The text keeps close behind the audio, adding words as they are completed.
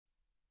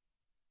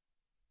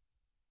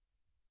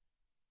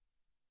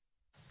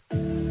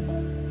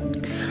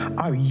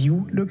Are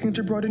you looking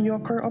to broaden your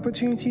career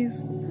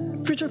opportunities?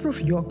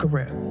 Future-proof your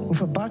career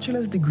with a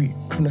bachelor's degree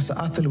from the Sir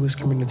Arthur Lewis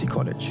Community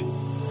College.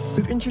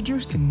 We've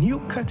introduced new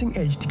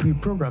cutting-edge degree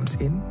programs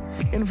in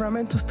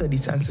environmental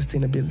studies and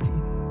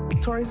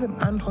sustainability, tourism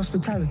and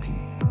hospitality,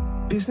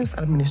 business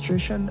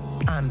administration,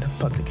 and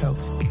public health.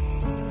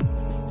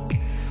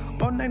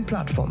 Online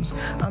platforms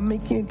are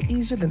making it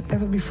easier than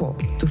ever before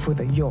to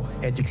further your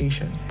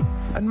education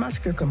and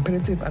mask your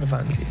competitive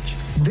advantage.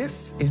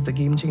 This is the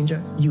game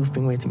changer you've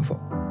been waiting for.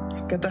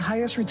 Get the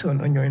highest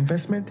return on your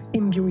investment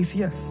in the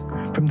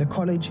OECS from the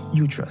college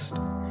you trust.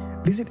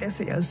 Visit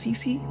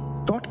salcc.edu.lc.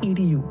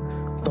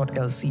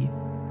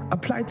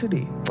 Apply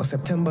today for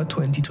September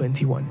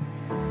 2021.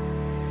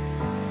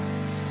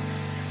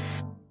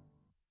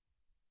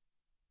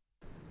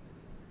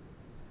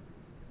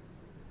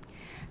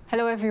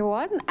 Hello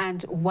everyone,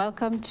 and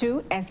welcome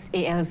to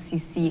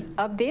SALCC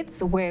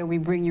Updates, where we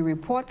bring you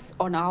reports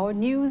on our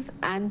news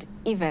and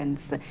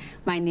events.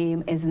 My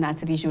name is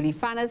Nathalie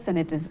Joile-Fanis, and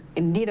it is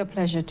indeed a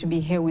pleasure to be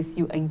here with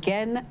you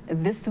again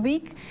this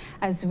week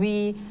as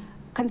we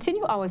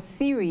continue our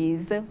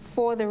series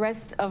for the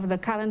rest of the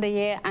calendar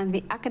year and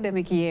the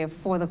academic year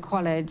for the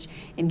college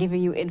in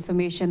giving you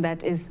information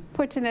that is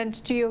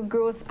pertinent to your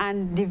growth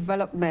and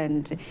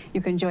development. You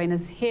can join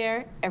us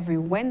here every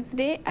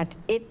Wednesday at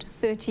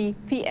 8:30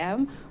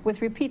 p.m. with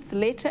repeats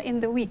later in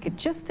the week,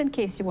 just in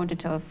case you want to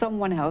tell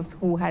someone else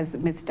who has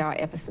missed our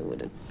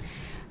episode.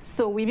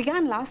 So we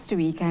began last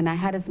week, and I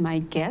had as my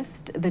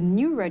guest the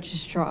new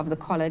registrar of the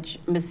college,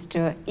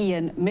 Mr.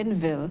 Ian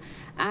Minville,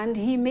 and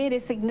he made a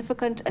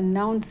significant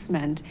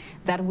announcement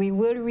that we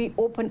will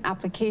reopen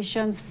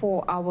applications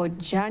for our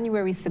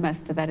January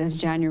semester, that is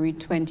January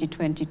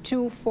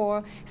 2022,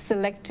 for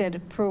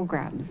selected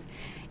programs.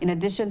 In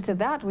addition to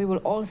that, we will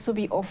also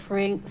be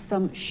offering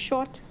some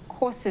short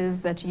courses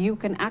that you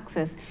can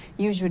access.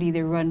 Usually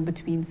they run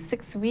between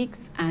 6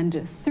 weeks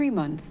and 3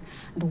 months.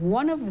 And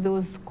one of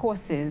those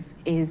courses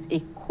is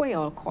a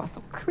Kwéyòl course,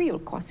 or Creole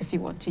course if you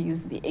want to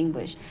use the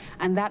English.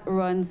 And that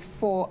runs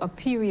for a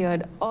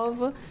period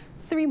of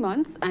 3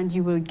 months, and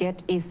you will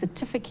get a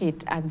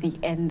certificate at the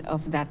end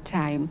of that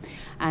time.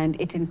 And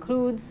it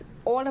includes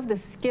all of the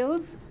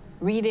skills,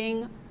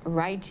 reading,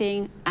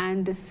 writing,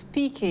 and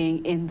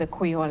speaking in the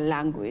Kwéyòl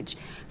language.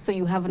 So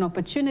you have an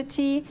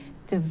opportunity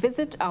to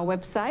visit our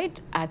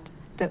website at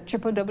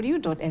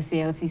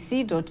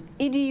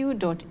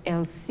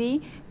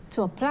www.salcc.edu.lc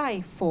to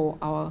apply for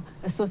our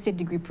associate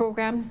degree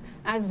programs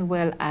as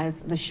well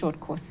as the short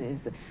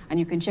courses. And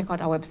you can check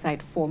out our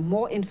website for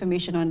more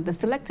information on the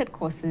selected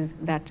courses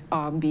that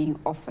are being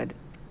offered.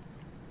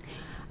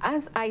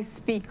 As I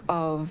speak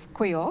of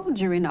Kwéyòl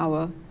during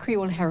our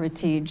Creole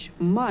Heritage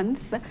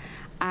Month,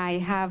 I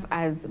have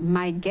as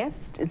my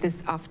guest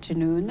this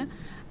afternoon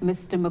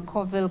Mr.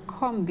 McOrville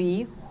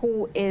Combie,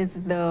 who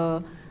is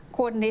the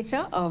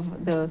coordinator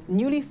of the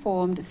newly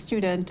formed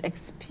Student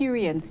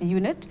Experience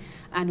Unit,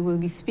 and we'll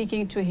be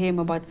speaking to him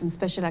about some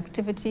special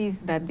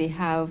activities that they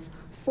have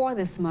for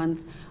this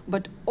month,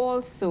 but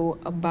also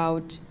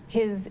about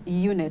his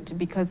unit,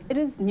 because it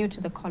is new to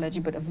the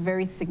college, but a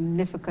very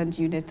significant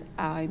unit,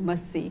 I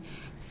must say.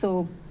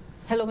 So,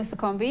 hello, Mr.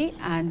 Combie,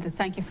 and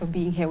thank you for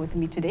being here with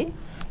me today.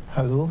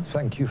 Hello,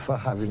 thank you for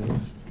having me.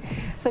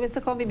 So,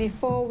 Mr. Combie,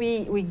 before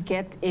we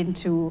get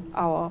into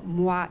our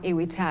Mwa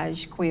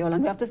Éwitaj Kwéyòl,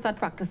 and we have to start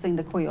practicing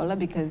the Kwéyòl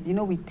because, you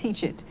know, we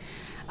teach it.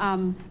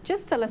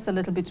 Just tell us a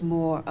little bit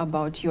more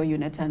about your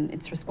unit and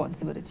its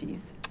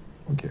responsibilities.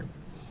 Okay.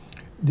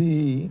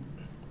 The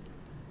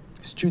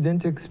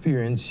Student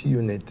Experience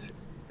Unit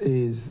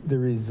is the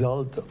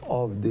result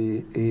of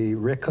a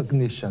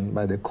recognition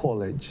by the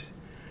college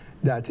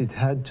that it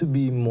had to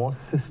be more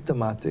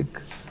systematic,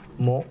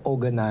 more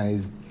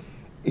organized,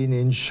 in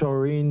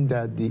ensuring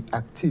that the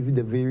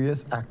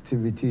various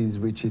activities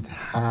which it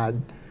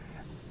had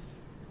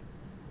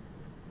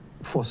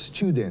for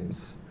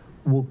students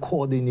were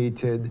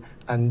coordinated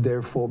and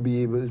therefore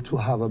be able to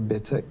have a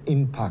better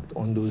impact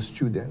on those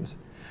students.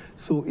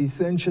 So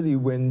essentially,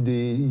 when the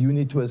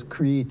unit was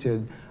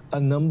created, a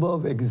number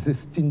of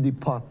existing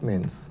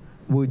departments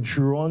were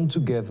drawn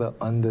together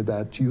under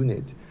that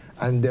unit,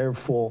 and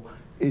therefore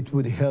it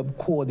would help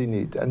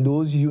coordinate. And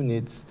those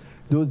units,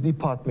 those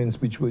departments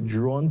which were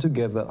drawn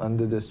together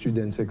under the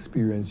Students'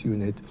 Experience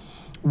Unit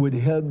would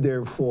help,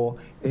 therefore,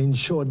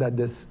 ensure that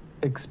this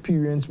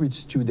experience which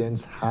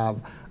students have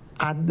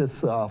at the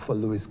Sir Arthur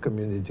Lewis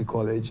Community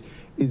College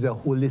is a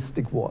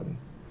holistic one.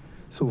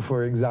 So,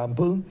 for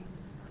example,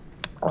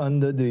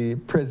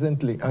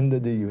 presently under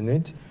the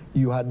unit,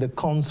 you had the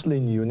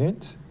counseling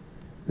unit,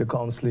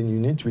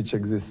 which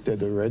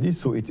existed already,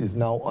 so it is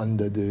now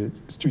under the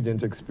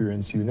Student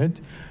Experience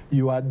Unit.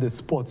 You had the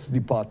sports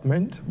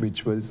department,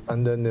 which was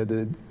under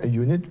the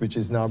unit, which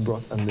is now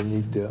brought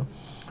underneath there.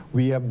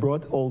 We have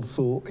brought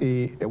also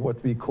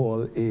what we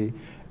call a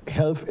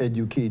health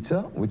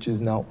educator, which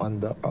is now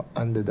under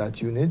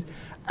that unit,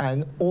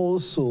 and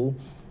also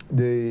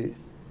the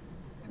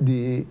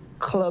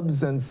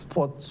clubs and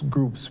sports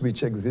groups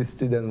which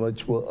existed and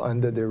which were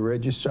under the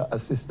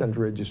assistant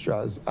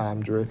registrar's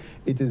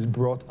it is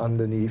brought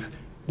underneath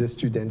the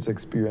students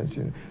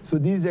experiencing. So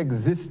these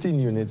existing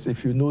units,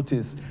 if you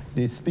notice,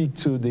 they speak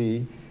to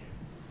the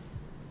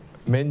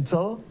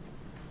mental,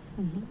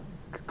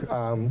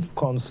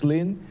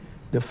 counseling,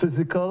 the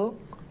physical,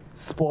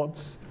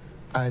 sports,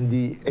 and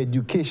the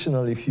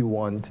educational, if you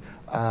want,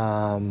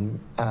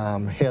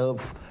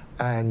 health,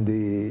 and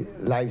the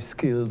life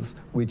skills,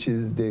 which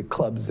is the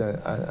clubs.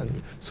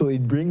 And so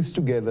it brings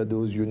together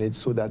those units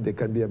so that there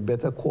can be a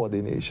better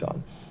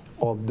coordination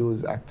of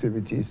those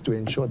activities to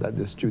ensure that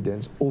the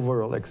students'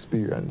 overall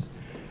experience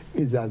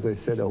is, as I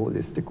said, a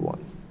holistic one.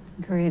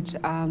 Great.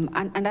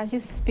 And as you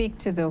speak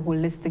to the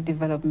holistic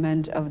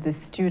development of the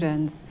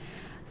students,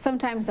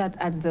 sometimes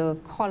at the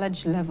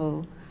college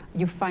level,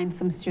 you find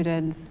some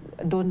students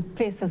don't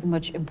place as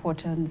much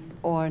importance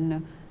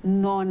on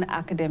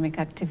non-academic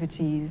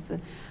activities.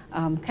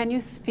 Can you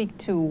speak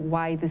to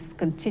why this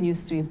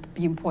continues to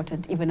be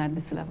important even at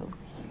this level?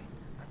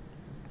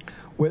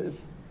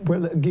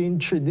 Well, again,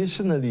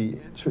 traditionally,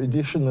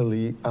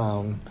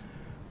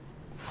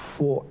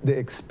 for the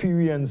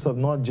experience of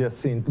not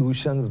just St.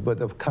 Lucians,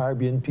 but of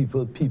Caribbean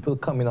people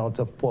coming out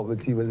of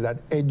poverty, was that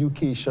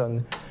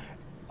education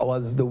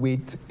was the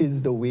way,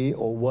 is the way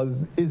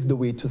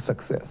to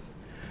success.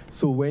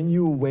 So when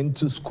you went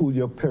to school,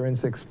 your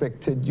parents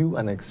expected you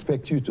and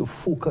expect you to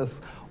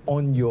focus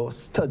on your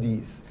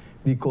studies.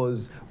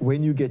 Because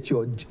when you get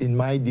your, in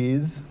my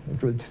days,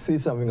 it will say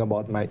something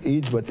about my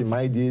age, but in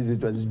my days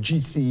it was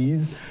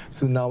GCs.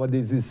 So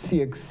nowadays it's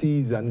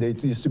CXCs, and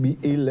it used to be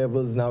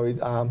A-levels. Now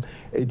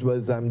it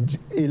was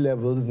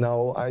A-levels,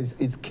 now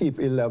it's Cape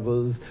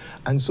A-levels.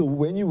 And so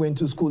when you went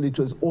to school, it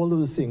was all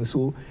those things.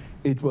 So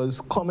it was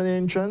common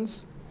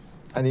entrance.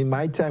 And in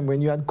my time, when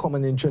you had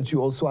common entrance,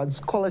 you also had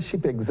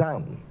scholarship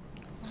exam.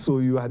 So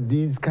you had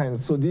these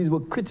kinds, so these were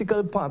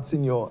critical parts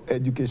in your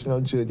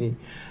educational journey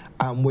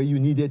where you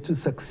needed to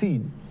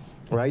succeed.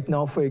 Right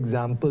now, for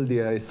example,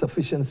 there are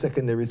sufficient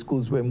secondary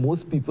schools where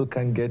most people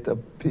can get a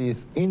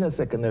place in a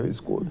secondary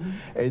school.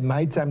 In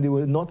my time, there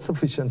were not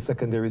sufficient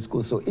secondary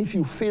schools. So if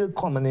you failed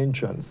common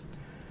entrance,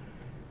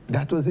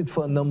 that was it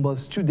for a number of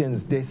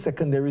students. Their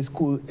secondary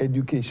school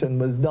education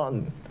was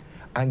done.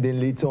 And then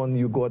later on,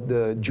 you got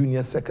the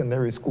junior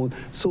secondary school.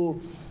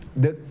 So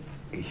the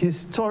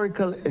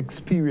historical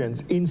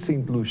experience in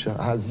St. Lucia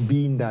has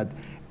been that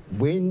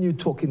when you're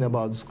talking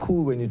about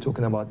school, when you're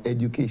talking about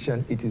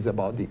education, it is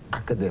about the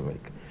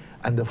academic.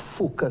 And the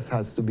focus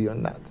has to be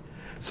on that.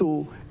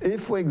 So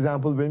if, for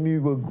example, when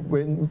it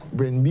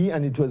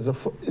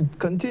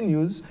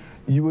continues,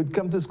 you would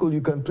come to school,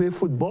 you can play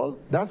football,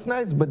 that's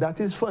nice, but that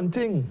is fun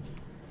thing.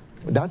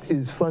 That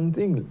is fun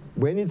thing.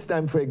 When it's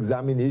time for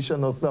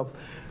examination or stuff,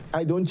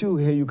 I don't you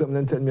hear you come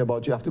and tell me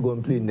about you have to go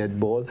and play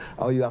netball,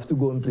 or you have to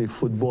go and play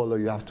football, or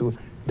you have to,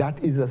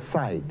 that is a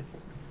side.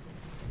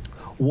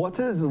 What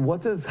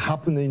is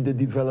happening in the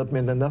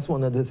development, and that's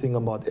one other thing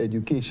about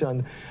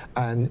education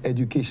and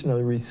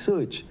educational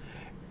research,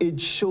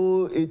 this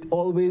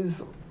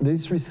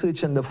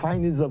research and the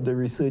findings of the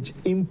research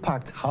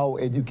impact how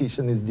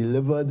education is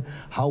delivered,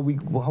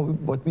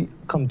 what we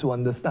come to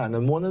understand.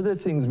 And one of the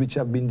things which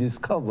have been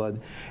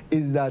discovered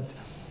is that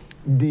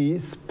the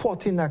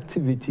sporting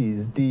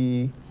activities,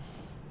 the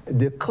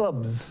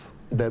clubs,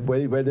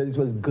 whether it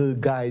was Girl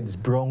Guides,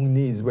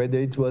 Brownies, whether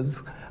it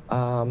was,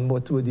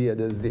 what were the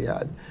others they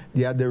had?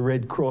 They had the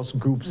Red Cross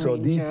groups, or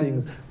these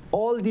things,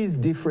 all these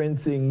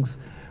different things.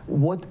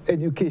 What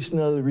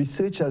educational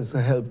research has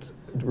helped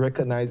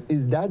recognize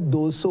is that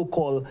those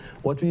so-called,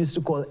 what we used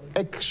to call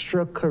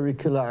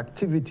extracurricular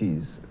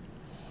activities,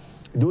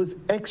 those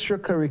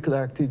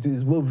extracurricular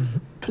activities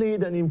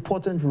played an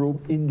important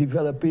role in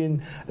developing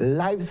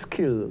life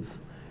skills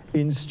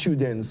in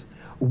students,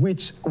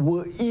 which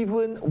were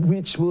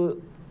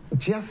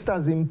just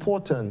as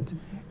important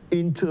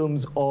in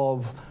terms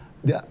of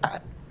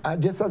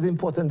just as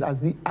important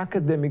as the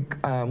academic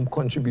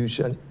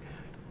contribution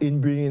in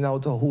bringing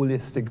out a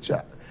holistic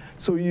child.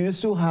 So you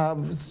used to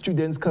have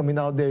students coming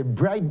out there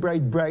bright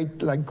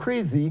like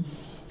crazy,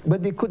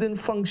 but they couldn't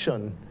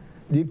function.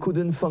 They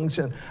couldn't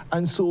function.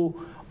 And so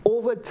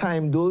over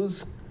time,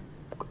 those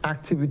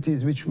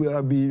activities which we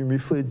are being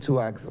referred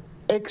to as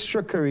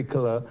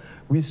extracurricular,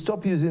 we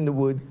stop using the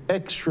word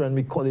extra and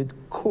we call it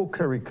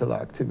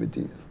co-curricular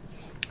activities.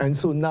 And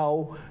so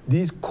now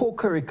these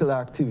co-curricular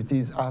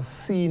activities are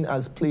seen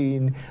as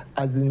playing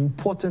as an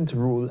important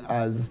role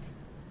as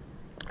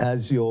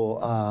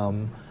your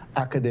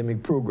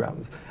academic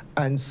programs.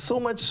 And so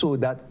much so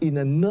that in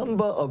a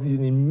number of,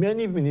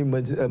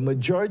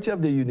 majority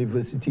of the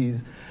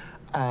universities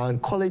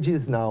and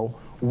colleges now,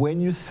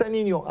 when you send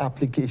in your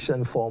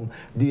application form,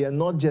 they are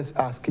not just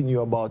asking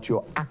you about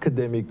your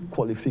academic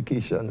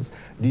qualifications,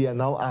 they are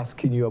now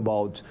asking you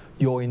about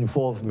your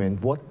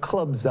involvement. What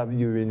clubs have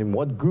you been in?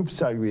 What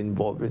groups are you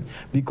involved in?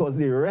 Because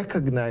they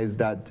recognize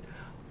that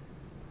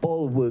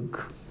all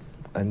work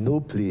and no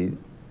play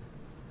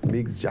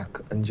makes Jack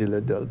and Jill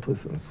a dull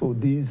person. So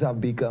these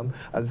have become,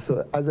 as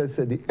I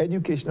said, the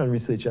educational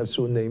research has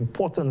shown the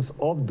importance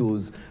of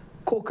those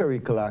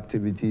co-curricular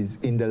activities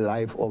in the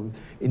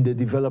in the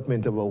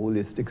development of a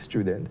holistic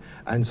student.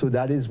 And so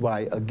that is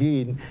why,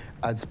 again,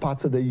 as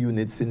part of the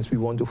unit, since we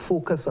want to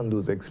focus on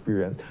those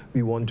experiences,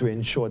 we want to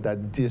ensure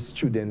that these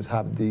students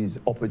have these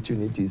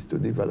opportunities to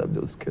develop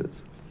those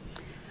skills.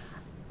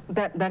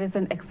 That is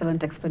an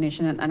excellent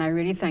explanation, and I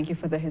really thank you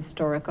for the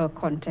historical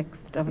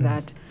context of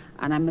that.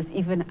 And I must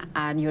even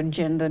add your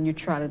gender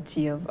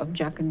neutrality of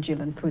Jack and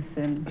Jill and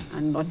person,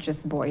 and not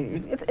just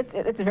boy.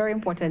 It's very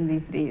important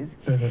these days.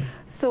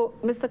 So,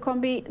 Mr.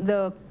 Combie,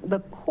 the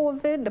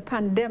COVID, the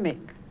pandemic,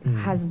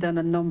 has done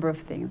a number of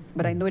things,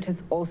 but I know it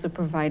has also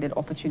provided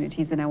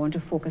opportunities, and I want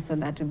to focus on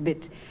that a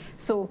bit.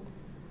 So,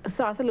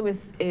 South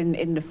Louis,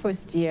 in the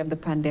first year of the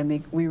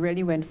pandemic, we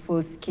really went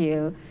full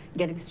scale,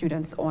 getting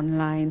students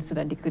online so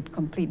that they could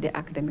complete the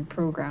academic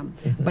program.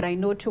 But I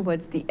know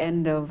towards the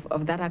end of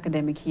that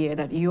academic year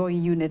that your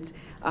unit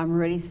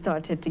really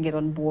started to get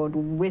on board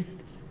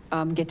with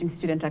getting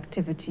student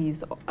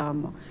activities.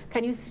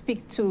 Can you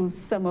speak to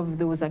some of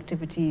those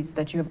activities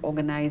that you have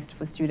organized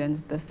for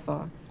students thus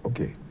far?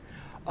 Okay.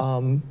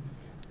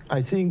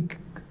 I think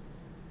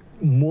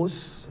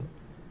most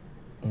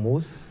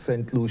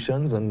St.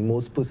 Lucians and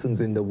most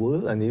persons in the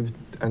world,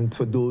 and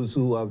for those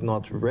who have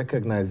not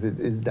recognized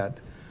it, is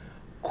that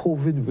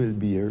COVID will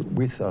be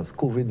with us.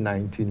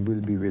 COVID-19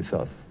 will be with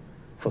us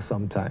for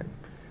some time.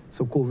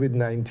 So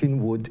COVID-19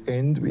 won't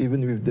end,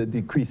 even with the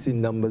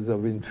decreasing numbers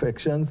of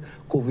infections.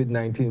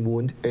 COVID-19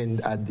 won't end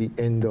at the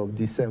end of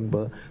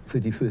December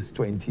 31st,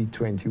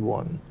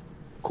 2021.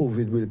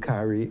 COVID will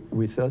carry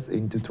with us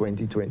into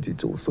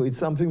 2022. So it's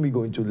something we're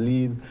going to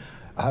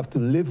have to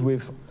live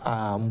with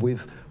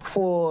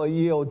for a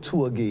year or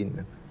two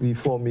again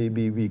before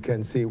maybe we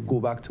can say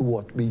go back to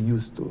what we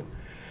used to.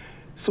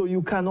 So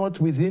you cannot,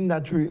 within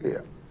that,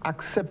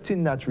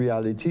 accepting that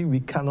reality,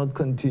 we cannot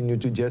continue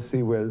to just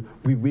say, well,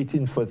 we're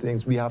waiting for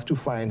things. We have to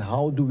find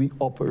how do we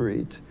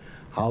operate,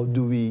 how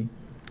do we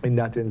in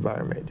that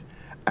environment.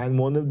 And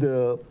one of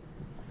the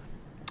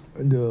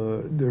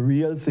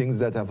real things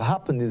that have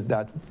happened is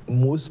that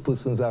most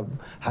persons have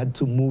had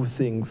to move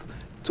things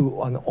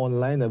to an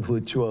online, a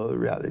virtual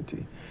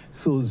reality.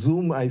 So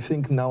Zoom, I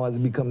think, now has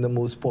become the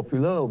most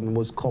popular,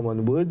 most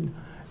common word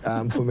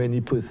for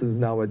many persons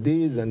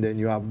nowadays, and then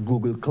you have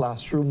Google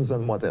Classrooms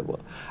and whatever.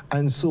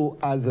 And so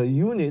as a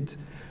unit,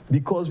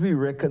 because we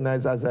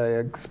recognize, as I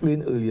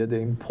explained earlier, the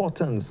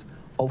importance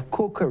of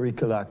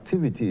co-curricular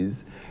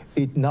activities,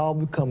 it now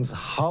becomes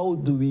how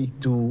do we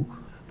do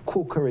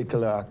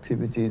co-curricular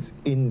activities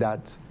in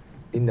that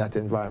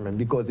environment,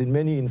 because in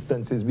many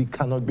instances we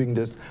cannot bring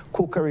this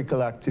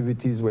co-curricular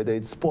activities, whether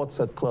it's sports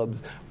or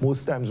clubs,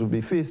 most times will be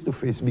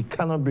face-to-face. We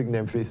cannot bring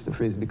them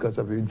face-to-face because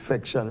of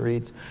infection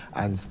rates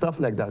and stuff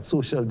like that,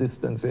 social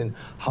distancing.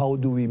 How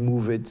do we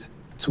move it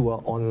to an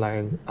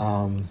online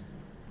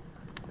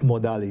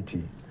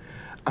modality?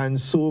 And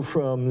so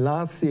from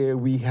last year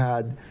we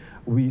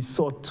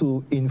sought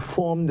to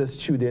inform the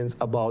students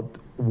about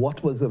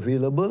what was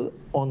available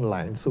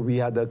online. So we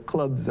had a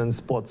clubs and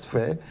sports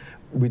fair,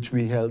 which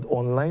we held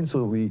online.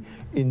 So we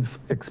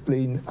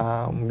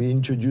we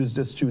introduced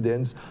the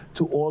students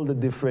to all the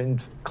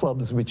different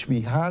clubs which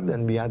we had,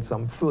 and we had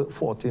some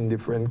 14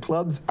 different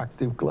clubs,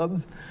 active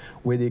clubs,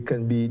 where they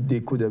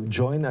could have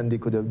joined, and they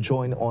could have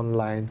joined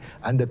online,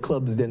 and the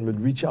clubs then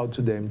would reach out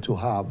to them to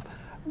have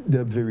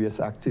the various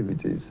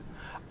activities.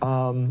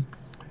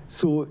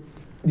 So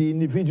the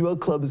individual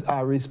clubs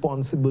are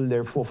responsible,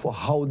 therefore, for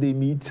how they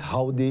meet,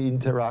 how they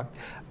interact.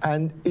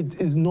 And it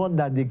is not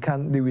that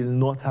they will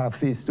not have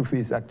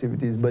face-to-face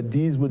activities, but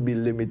these would be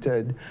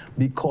limited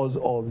because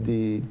of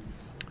the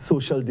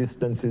social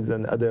distances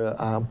and other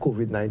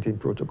COVID-19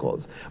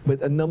 protocols.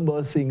 But a number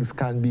of things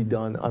can be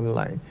done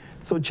online.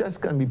 So chess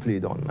can be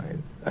played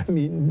online. I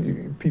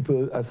mean,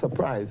 people are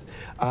surprised.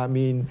 I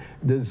mean,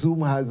 the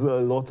Zoom has a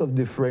lot of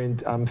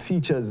different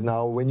features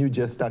now. When you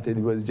just started,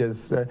 it was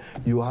just,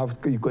 you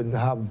can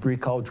have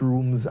breakout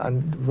rooms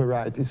and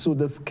variety. So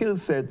the skill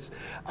sets,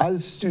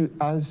 as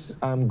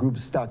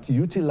groups start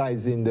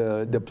utilizing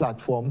the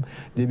platform,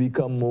 they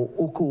become more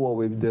aware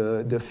with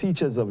the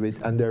features of it,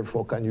 and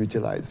therefore can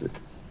utilize it.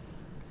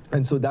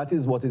 And so that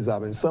is what is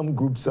happening. Some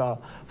groups are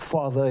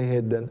farther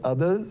ahead than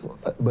others,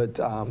 but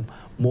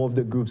more of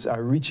the groups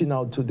are reaching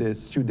out to their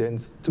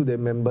students, to their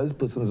members.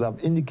 Persons have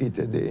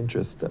indicated their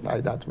interest by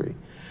that way.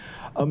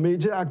 A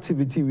major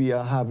activity we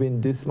are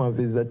having this month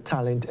is a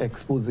talent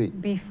expose.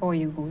 Before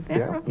you go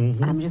there,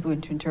 I'm just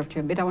going to interrupt you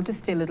a bit. I want to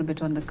stay a little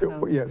bit on the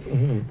club. Yes.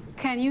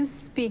 Can you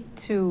speak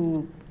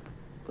to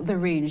the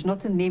range, not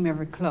to name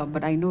every club,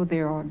 but I know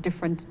there are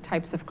different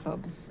types of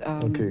clubs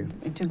in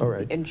terms of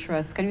the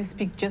interest. Can you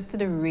speak just to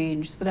the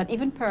range so that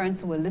even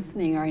parents who are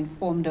listening are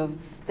informed of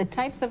the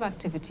types of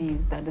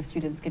activities that the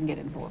students can get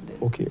involved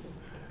in? Okay.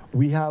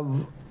 We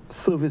have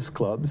service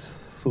clubs,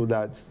 so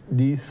that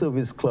these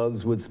service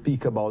clubs would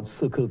speak about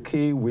Circle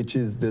K, which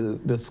is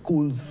the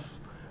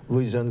school's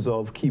versions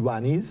of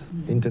Kiwanis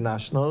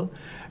International.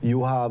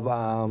 You have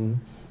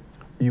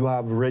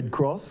Red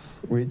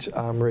Cross, which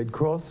Red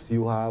Cross.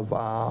 You have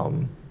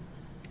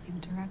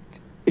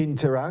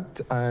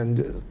Interact,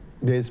 and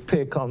There's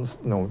peer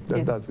counseling.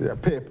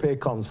 Peer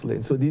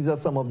counseling. So these are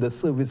some of the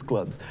service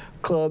clubs.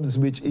 Clubs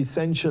which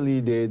essentially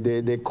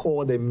their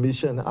core, their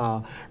mission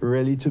are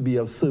really to be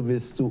of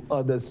service to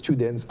other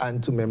students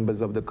and to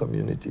members of the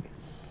community.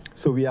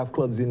 So we have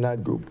clubs in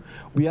that group.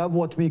 We have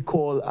what we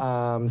call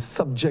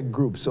subject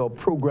groups or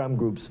program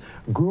groups.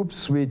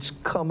 Groups which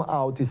come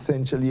out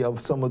essentially of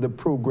some of the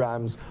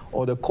programs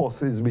or the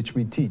courses which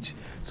we teach.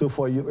 So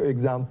for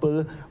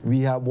example,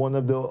 we have one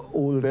of the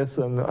oldest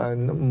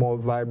and more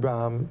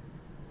vibrant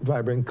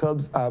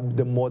clubs,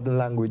 the Modern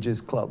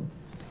Languages Club,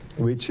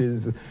 which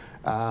is,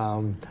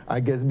 I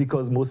guess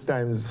because most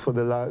times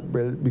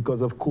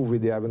because of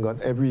COVID, they haven't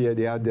got, every year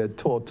they had their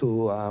tour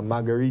to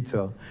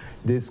Margarita.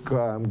 This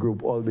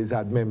group always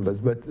had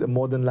members, but the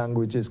Modern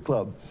Languages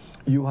Club.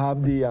 You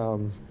have the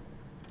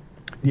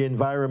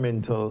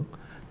environmental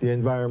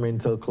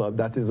club.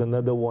 That is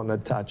another one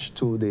attached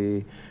to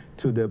the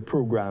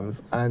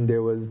programs. And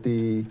there was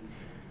the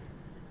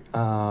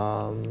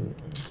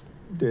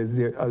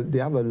they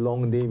have a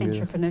long name.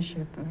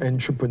 Entrepreneurship.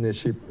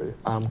 Entrepreneurship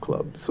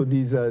club. So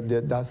these are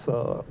that's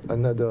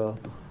another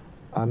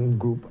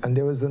group, and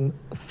there was a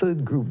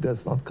third group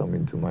that's not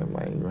coming to my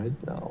mind right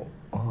now.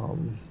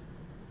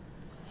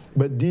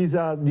 But these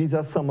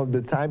are some of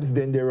the types.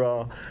 Then there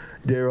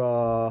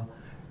are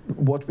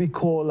what we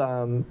call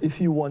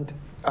if you want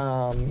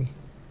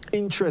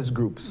interest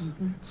groups.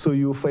 So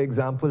you, for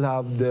example,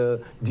 have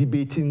the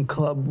debating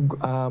club,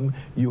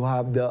 you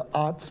have the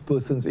arts,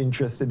 persons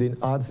interested in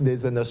arts,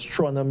 there's an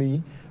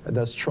astronomy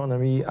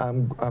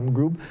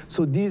group.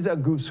 So these are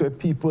groups where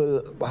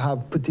people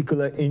have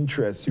particular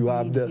interests. You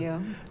have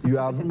media. You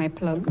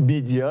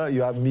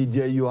have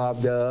media, you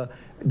have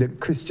the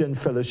Christian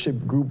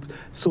Fellowship group.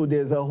 So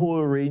there's a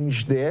whole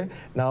range there.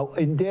 Now,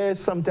 in there,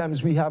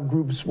 sometimes we have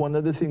groups. One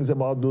of the things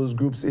about those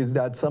groups is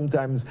that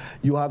sometimes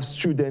you have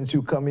students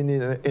who come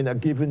in a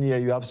given year,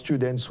 you have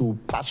students who are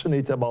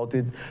passionate about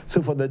it.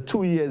 So for the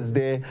 2 years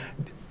there,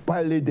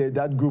 while they're there,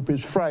 that group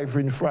is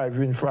thriving.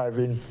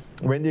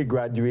 When they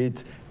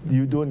graduate,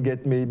 you don't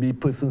get maybe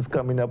persons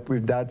coming up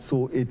with that,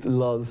 so it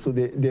lulls. So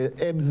there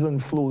ebbs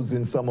and flows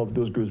in some of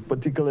those groups,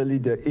 particularly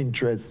the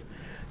interest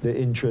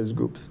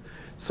groups.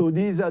 So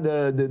these are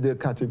the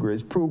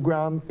categories: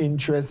 program,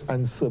 interest,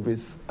 and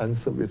service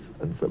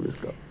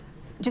clubs.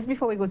 Just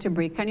before we go to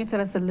break, can you tell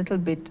us a little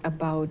bit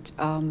about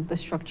the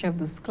structure of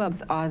those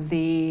clubs? Are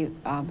they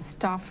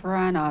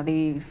staff-run? Are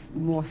they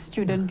more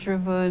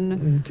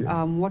student-driven? Okay.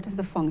 What is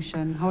the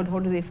function? How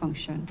do they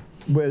function?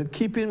 Well,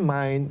 keep in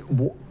mind,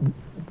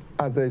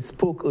 as I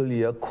spoke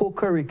earlier,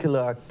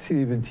 co-curricular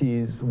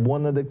activities,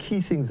 one of the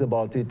key things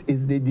about it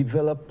is they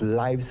develop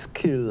life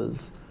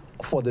skills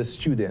for the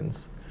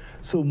students.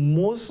 So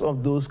most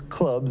of those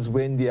clubs,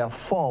 when they are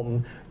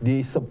formed,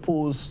 they're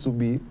supposed to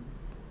be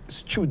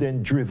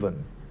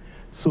student-driven.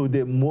 So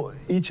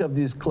each of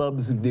these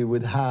clubs, they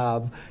would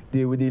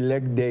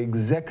elect their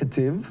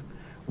executive,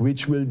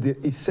 which will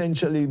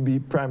essentially be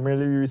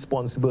primarily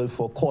responsible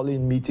for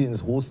calling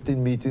meetings,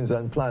 hosting meetings,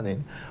 and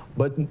planning.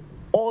 But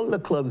all the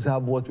clubs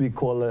have what we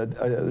call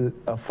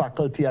a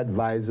faculty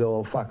advisor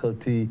or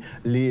faculty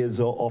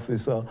liaison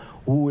officer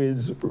who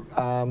is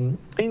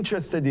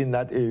interested in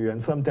that area,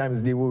 and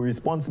sometimes they were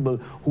responsible,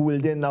 who will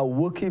then now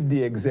work with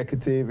the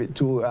executive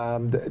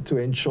to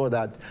ensure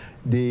that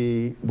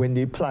when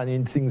they're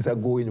planning, things are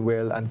going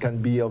well and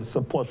can be of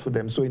support for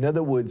them. So in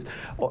other words,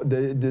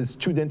 the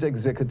student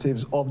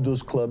executives of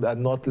those clubs are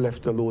not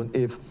left alone.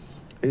 If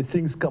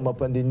things come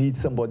up and they need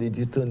somebody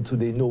to turn to,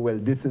 they know, well,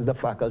 this is the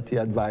faculty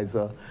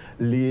advisor,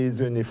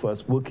 liaison with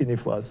us, working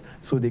with us,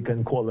 so they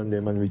can call on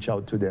them and reach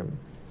out to them.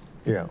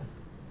 Yeah.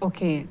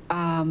 Okay.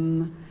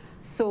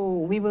 So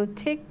we will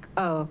take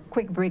a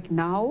quick break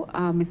now.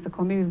 Mr.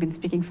 Combie, we've been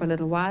speaking for a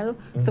little while.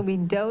 So we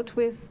dealt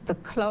with the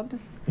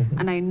clubs,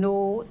 and I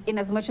know in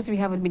as much as we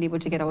haven't been able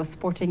to get our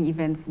sporting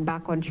events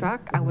back on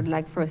track, I would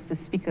like for us to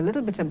speak a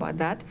little bit about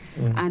that,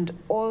 and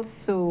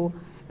also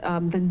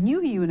the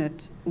new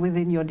unit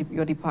within your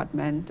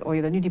department,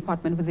 or the new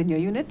department within your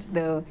unit,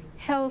 the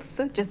health,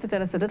 just to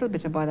tell us a little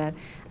bit about that,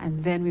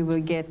 and then we will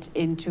get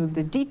into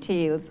the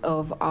details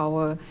of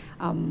our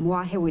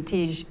Mwa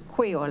Éwitaj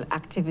Kwéyòl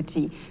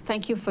activity.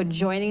 Thank you for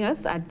joining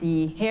us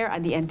here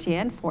at the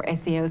NTN for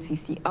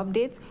SALCC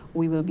Updates.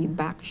 We will be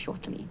back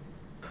shortly.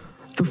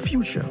 The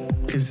future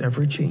is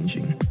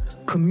ever-changing.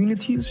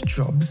 Communities,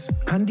 jobs,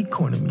 and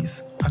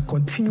economies are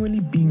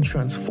continually being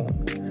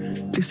transformed.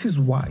 This is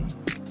why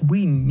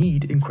we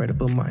need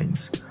incredible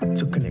minds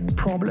to connect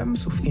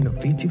problems with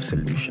innovative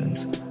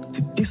solutions,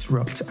 to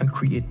disrupt and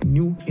create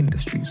new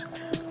industries,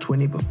 to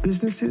enable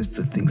businesses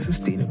to think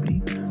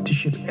sustainably, to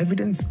shape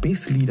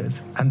evidence-based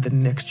leaders and the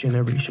next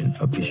generation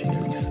of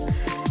visionaries.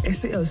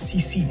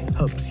 SALCC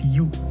helps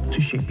you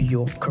to shape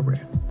your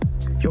career.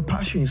 Your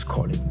passion is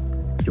calling.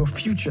 Your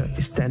future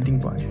is standing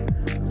by.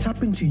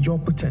 Tap into your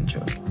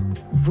potential.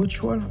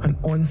 Virtual and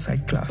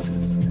on-site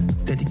classes,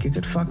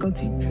 dedicated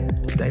faculty,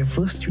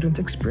 diverse student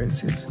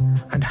experiences,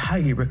 and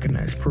highly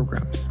recognized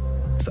programs.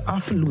 Sir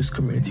Arthur Lewis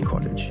Community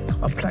College.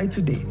 Apply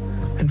today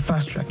and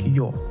fast-track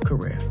your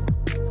career.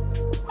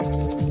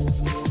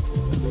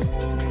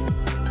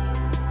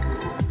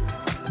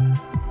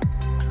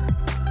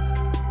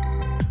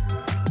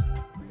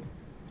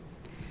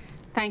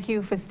 Thank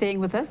you for staying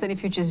with us. And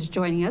if you're just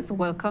joining us,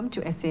 welcome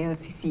to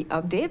SALCC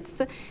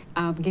Updates,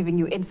 giving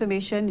you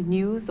information,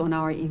 news on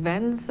our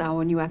events,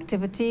 our new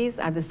activities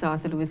at the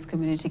South Louis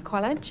Community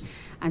College.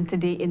 And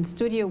today in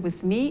studio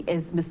with me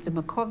is Mr.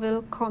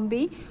 McOrville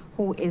Combie,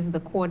 who is the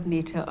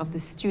coordinator of the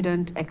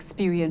Student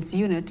Experience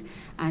Unit.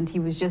 And he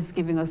was just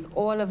giving us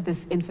all of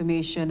this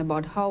information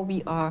about how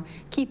we are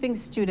keeping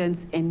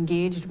students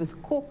engaged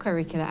with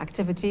co-curricular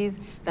activities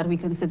that we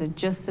consider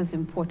just as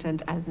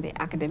important as the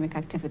academic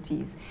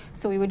activities.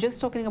 So we were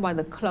just talking about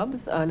the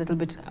clubs a little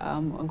bit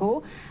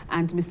ago.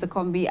 And Mr.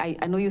 Combie,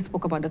 I know you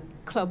spoke about the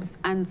clubs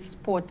and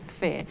sports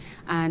fair.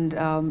 And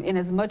in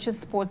as much as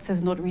sports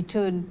has not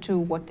returned to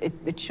what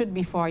it should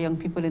be for our young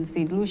people in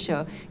St.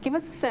 Lucia, give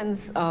us a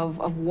sense of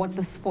what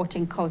the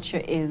sporting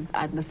culture is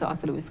at the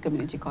South Louis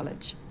Community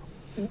College.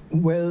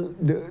 Well,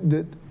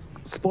 the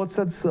sports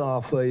at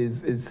SAFA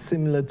is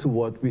similar to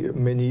what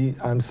many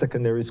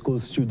secondary school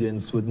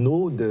students would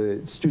know.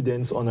 The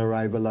students on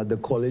arrival at the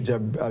college are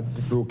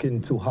broken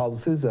into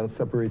houses, are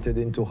separated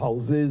into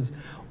houses.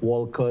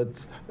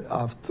 Walcott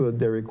after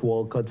Derek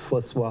Walcott,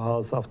 Fuswa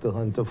House after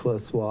Hunter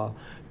Fuswa,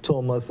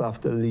 Thomas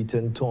after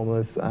Leighton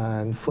Thomas,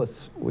 and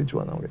which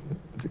one are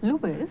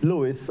we?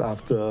 Lewis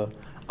after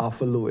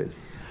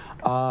Lewis.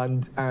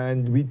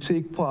 And we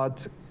take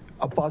part,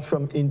 apart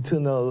from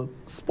internal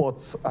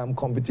sports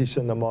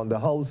competition among the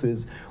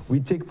houses, we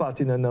take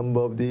part in a number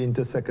of the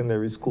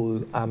inter-secondary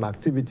school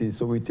activities.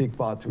 So we take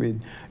part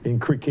in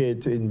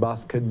cricket, in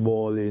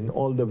basketball, in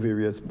all the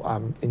various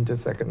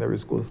inter-secondary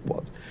school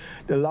sports.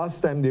 The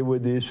last time they were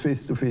these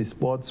face-to-face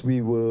sports,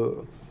 we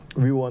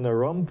won a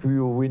rump, we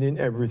were winning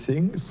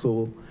everything,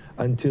 so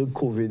until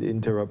COVID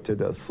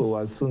interrupted us. So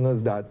as soon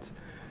as that,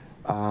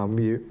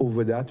 we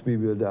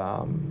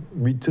will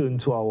return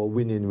to our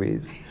winning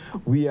ways.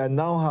 We are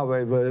now,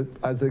 however,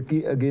 as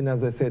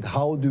I said,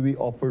 how do we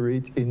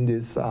operate in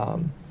this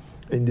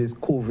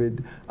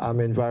COVID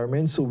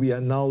environment? So we are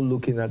now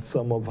looking at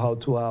some of how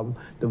to have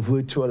the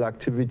virtual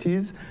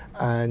activities,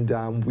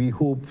 and we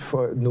hope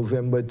for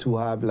November to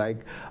have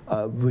like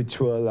a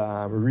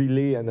virtual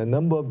relay and a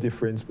number of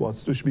different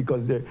sports,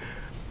 because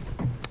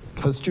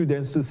for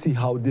students to see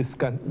how this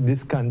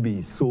can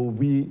be. So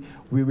we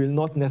will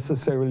not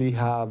necessarily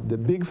have the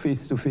big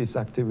face-to-face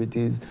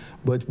activities,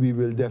 but we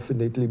will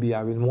definitely be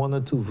having one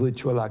or two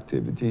virtual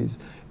activities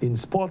in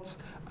sports,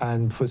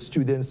 and for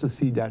students to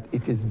see that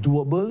it is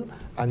doable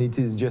and it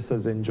is just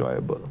as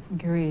enjoyable.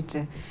 Great.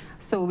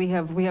 So we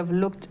have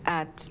looked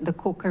at the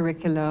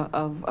co-curricular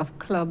of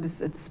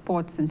clubs,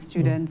 sports, and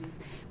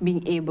students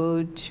being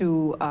able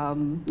to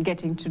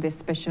get into their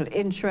special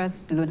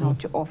interests, learn how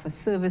to offer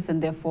service,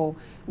 and therefore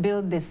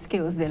build their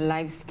skills, their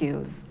life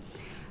skills.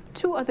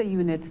 Two other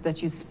units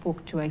that you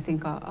spoke to, I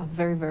think, are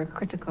very, very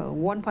critical.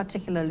 One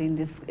particularly in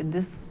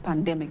this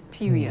pandemic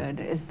period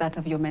is that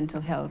of your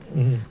mental health.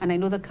 And I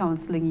know the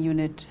counseling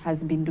unit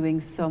has been doing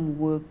some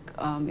work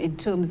in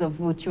terms of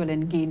virtual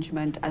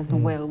engagement as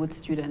well with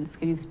students.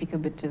 Can you speak a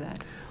bit to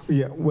that?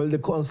 Yeah, well, the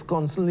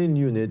counseling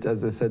unit,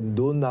 as I said,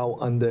 though now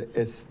under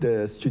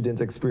the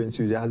Student Experience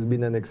Unit, has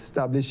been an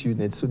established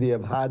unit. So they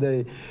have had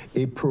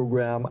a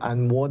program,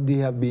 and what they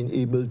have been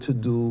able to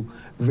do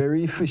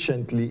very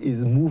efficiently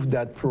is move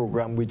that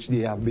program, which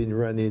they have been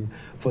running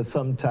for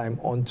some time,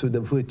 onto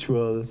the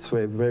virtual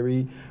sphere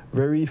very,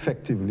 very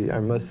effectively, I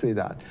must say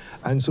that.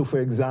 And so, for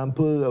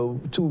example,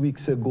 2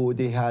 weeks ago,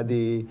 they had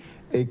a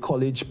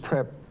college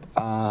prep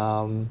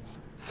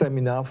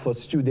seminar for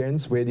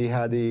students where they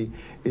had a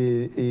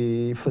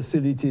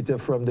facilitator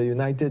from the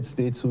United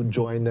States who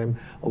joined them,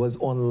 was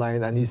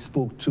online, and he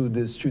spoke to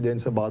the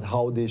students about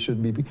how they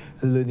should be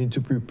learning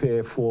to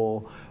prepare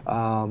for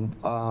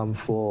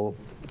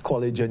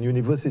college and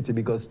university,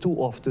 because too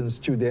often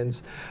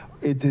students,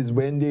 it is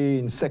when they're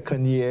in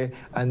second year,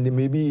 and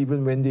maybe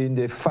even when they're in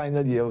the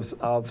final year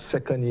of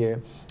second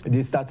year,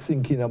 they start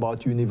thinking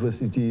about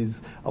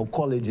universities or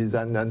colleges,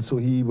 and so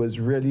he was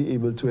really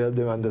able to help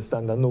them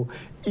understand that, no,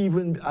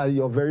 even at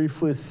your very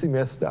first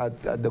semester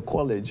at the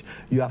college,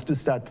 you have to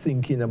start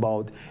thinking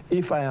about,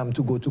 if I am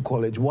to go to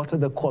college, what are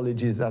the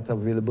colleges that are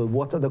available?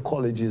 What are the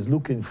colleges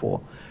looking for?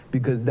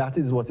 Because that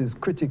is what is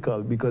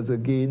critical, because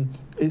again,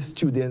 if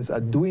students are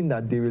doing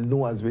that, they will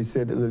know, as we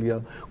said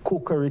earlier,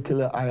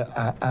 co-curricular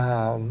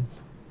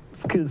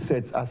skill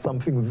sets are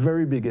something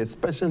very big,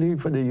 especially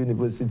for the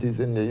universities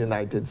in the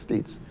United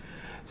States.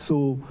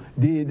 So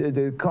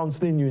the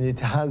counseling unit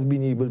has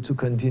been able to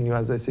continue,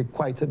 as I say,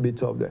 quite a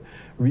bit of that.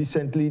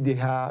 Recently, they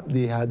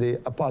had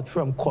apart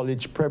from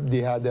college prep,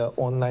 they had an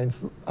online,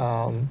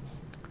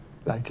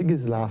 I think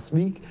it's last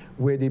week,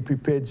 where they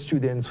prepared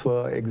students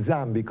for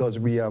exam, because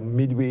we are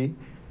midway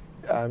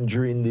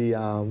during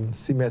the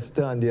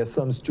semester, and there are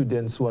some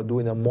students who are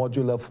doing a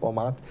modular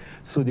format,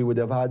 so they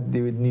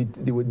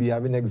would be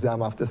having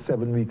exam after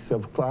 7 weeks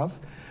of class.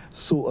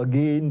 So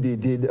again, they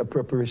did a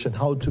preparation,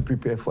 how to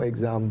prepare for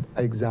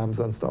exams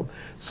and stuff.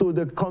 So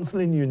the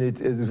counseling unit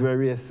is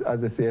very, as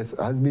I say,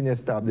 has been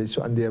established,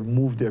 and they have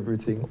moved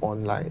everything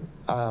online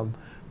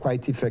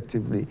quite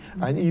effectively.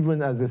 And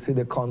even, as I say,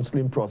 the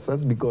counseling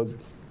process, because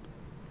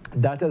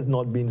that has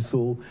not been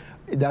so,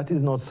 that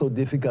is not so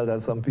difficult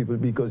as some people,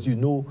 because you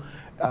know,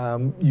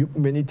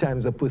 many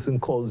times a person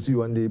calls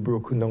you and they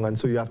broke down, and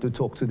so you have to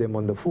talk to them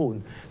on the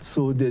phone.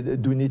 So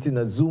doing it in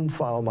a Zoom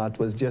format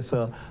was just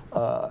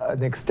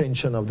an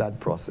extension of that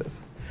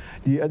process.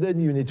 The other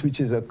unit, which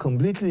is a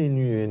completely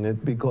new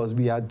unit because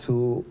we had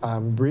to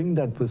bring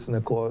that person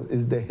across,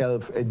 is the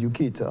health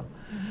educator.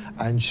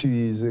 And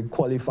she is a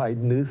qualified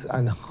nurse,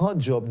 and her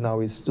job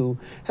now is to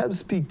help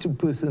speak to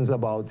persons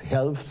about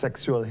health,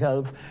 sexual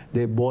health,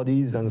 their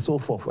bodies, and so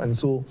forth. And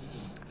so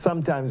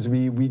sometimes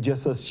we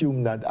just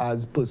assume that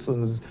as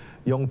persons,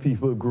 young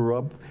people grow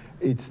up,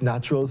 it's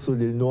natural, so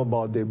they'll know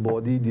about their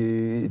body.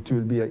 It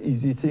will be an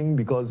easy thing,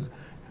 because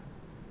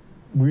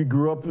we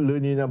grew up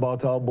learning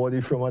about our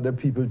body from other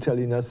people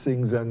telling us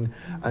things, and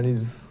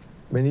it's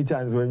many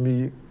times when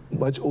we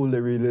much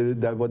older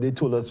realized that what they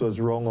told us was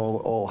wrong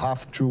or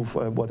half truth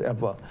or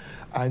whatever.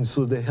 And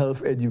so the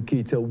health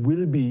educator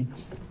will be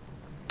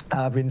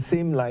having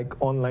same like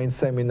online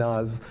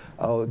seminars,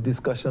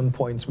 discussion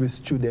points with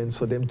students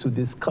for them to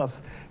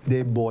discuss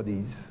their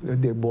bodies,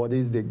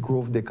 their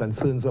growth, their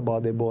concerns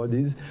about their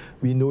bodies.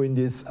 We know in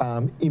this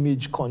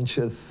image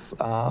conscious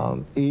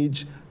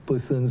age,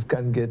 persons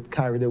can get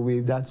carried away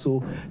with that.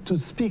 So to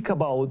speak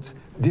about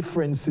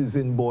differences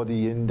in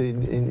body and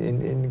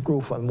in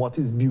growth and what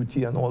is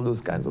beauty and all those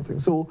kinds of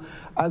things. So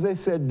as I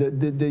said,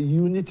 the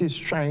unit is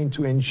trying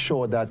to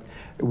ensure that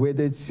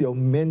whether it's your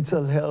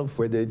mental health,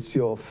 whether it's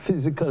your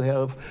physical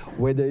health,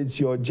 whether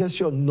it's just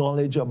your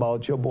knowledge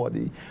about your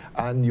body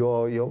and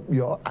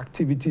your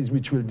activities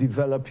which will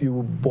develop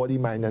you body,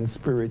 mind, and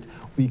spirit,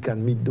 we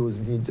can meet those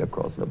needs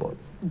across the board.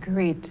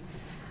 Great.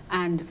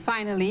 And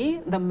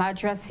finally, the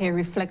Madras here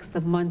reflects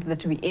the month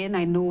that we're in.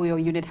 I know your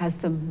unit has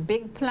some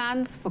big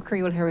plans for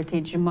Creole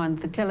Heritage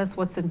Month. Tell us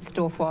what's in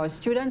store for our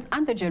students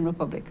and the general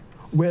public.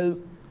 Well,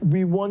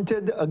 we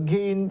wanted,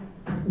 again,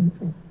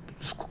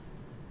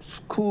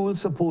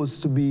 school's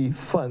supposed to be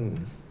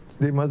fun.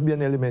 There must be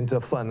an element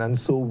of fun. And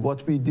so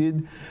what we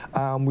did,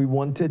 we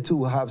wanted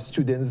to have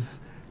students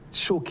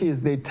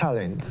showcase their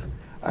talent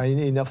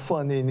in a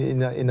fun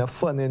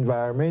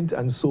environment,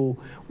 and so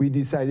we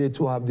decided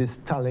to have this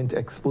talent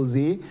expose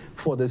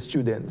for the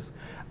students.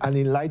 And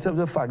in light of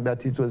the fact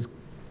that it was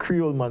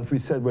Creole Month, we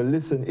said, well,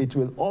 listen, it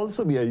will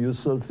also be a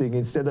useful thing.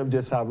 Instead of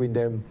just having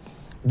them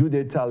do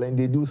their talent,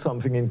 they do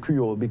something in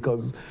Creole,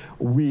 because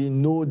we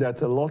know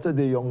that a lot of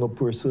the younger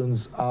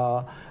persons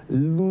are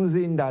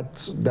losing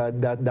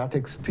that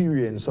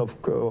experience of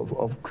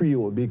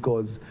Creole,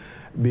 because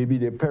maybe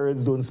their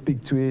parents don't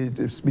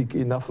speak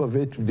enough of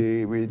it.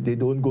 They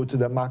don't go to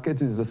the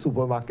market. It's the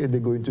supermarket they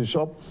go into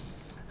shop.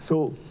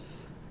 So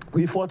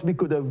we thought we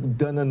could have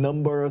done a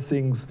number of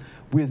things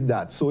with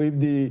that. So if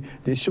they're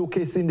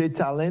showcasing their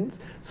talents,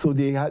 so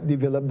they have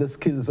developed the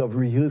skills of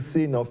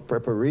rehearsing, of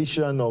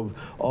preparation, of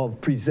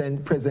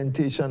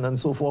presentation, and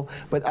so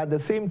forth. But at the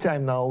same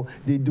time now,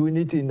 they're doing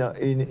it in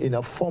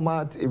a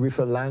format with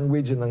a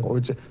language and a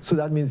culture. So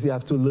that means they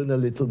have to learn a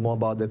little more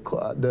about the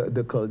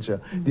culture.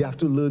 Mm-hmm. They have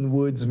to learn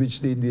words which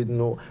they didn't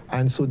know.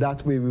 And so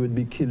that way we would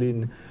be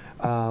killing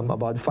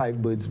about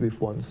 5 birds with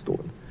 1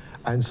 stone.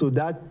 And so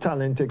that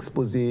talent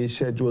expose is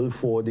scheduled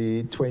for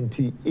the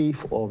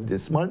 28th of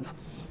this month.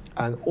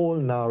 And all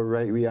now,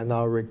 right, we are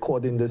now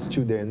recording the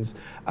students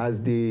as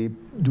they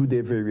do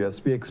their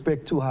various. We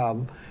expect to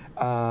have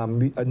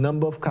a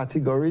number of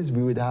categories.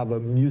 We would have a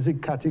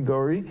music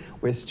category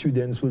where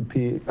students would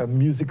play a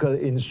musical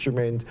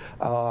instrument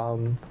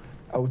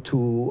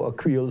to a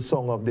Creole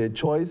song of their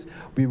choice.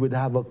 We would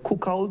have a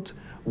cookout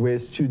where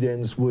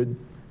students would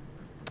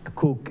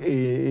cook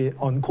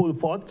on coal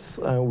pots,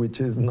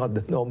 which is not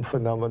the norm for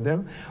none of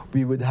them.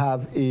 We would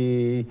have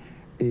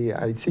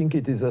I think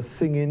it is a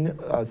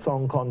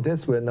song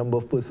contest where a number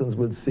of persons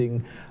would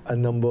sing a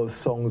number of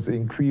songs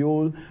in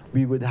Creole.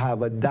 We would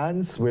have a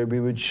dance where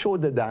we would show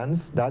the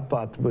dance. That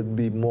part would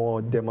be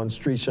more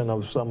demonstration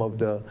of some of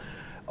the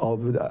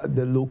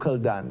local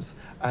dance.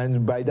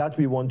 And by that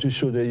we want to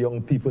show the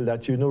young people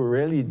that, you know,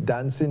 really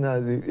dancing,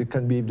 it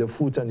can be the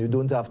foot, and you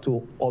don't have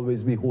to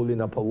always be holding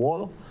up a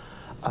wall.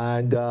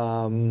 And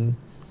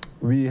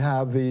we're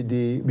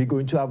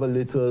going to have a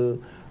little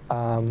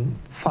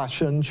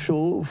fashion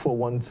show, for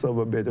want of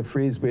a better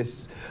phrase,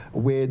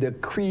 where the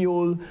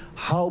Creole,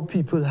 how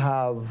people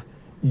have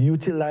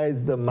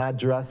utilized the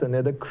Madras and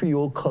other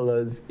Creole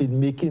colors in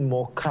making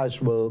more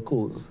casual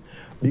clothes.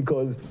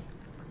 Because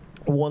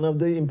one of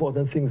the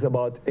important things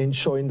about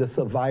ensuring the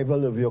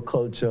survival of your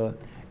culture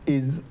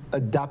is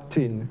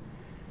adapting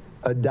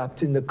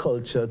the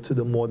culture to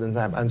the modern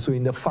time. And so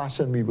in the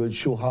fashion, we will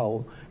show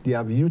how they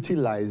have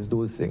utilized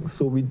those things.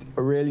 So we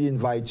really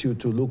invite you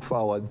to look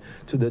forward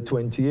to the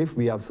 20th.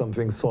 We have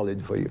something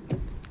solid for you.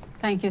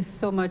 Thank you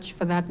so much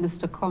for that,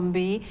 Mr.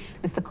 Combie.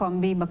 Mr.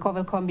 Combie,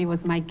 McOrville Combie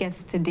was my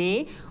guest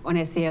today on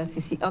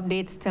SALCC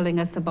Updates, telling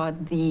us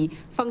about the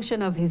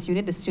function of his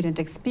unit, the student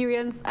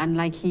experience. And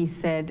like he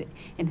said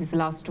in his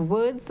last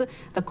words,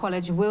 the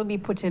college will be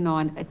putting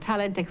on a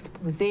talent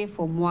expose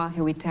for Mwa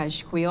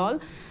Éwitaj Kwéyòl.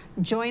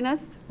 Join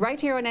us right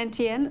here on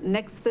NTN.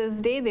 Next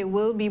Thursday, they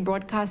will be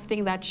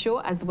broadcasting that show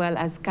as well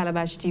as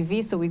Calabash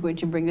TV, so we're going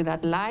to bring you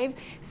that live.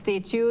 Stay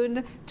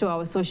tuned to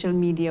our social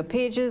media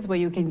pages where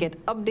you can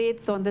get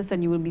updates on this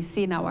and you will be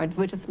seeing our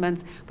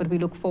advertisements, but we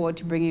look forward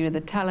to bringing you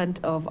the talent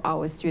of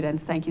our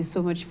students. Thank you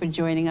so much for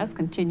joining us.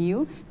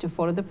 Continue to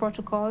follow the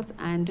protocols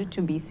and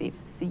to be safe.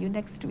 See you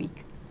next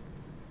week.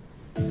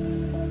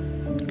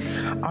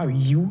 Are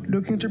you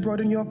looking to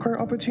broaden your career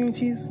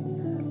opportunities?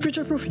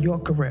 Future-proof your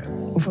career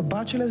with a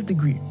bachelor's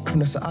degree from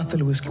the Arthur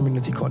Lewis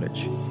Community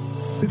College.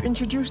 We've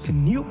introduced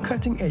new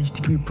cutting-edge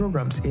degree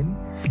programs in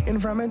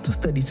environmental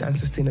studies and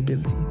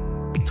sustainability,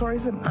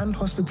 tourism and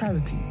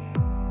hospitality,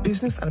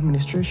 business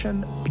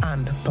administration,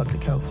 and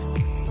public health.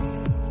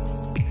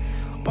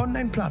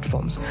 Online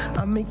platforms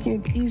are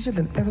making it easier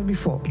than ever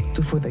before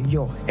to further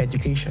your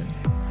education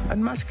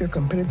and mask your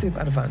competitive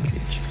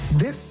advantage.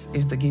 This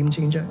is the game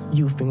changer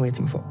you've been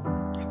waiting for.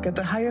 Get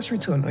the highest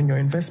return on your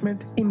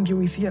investment in your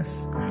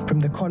ECS from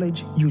the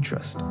college you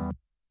trust.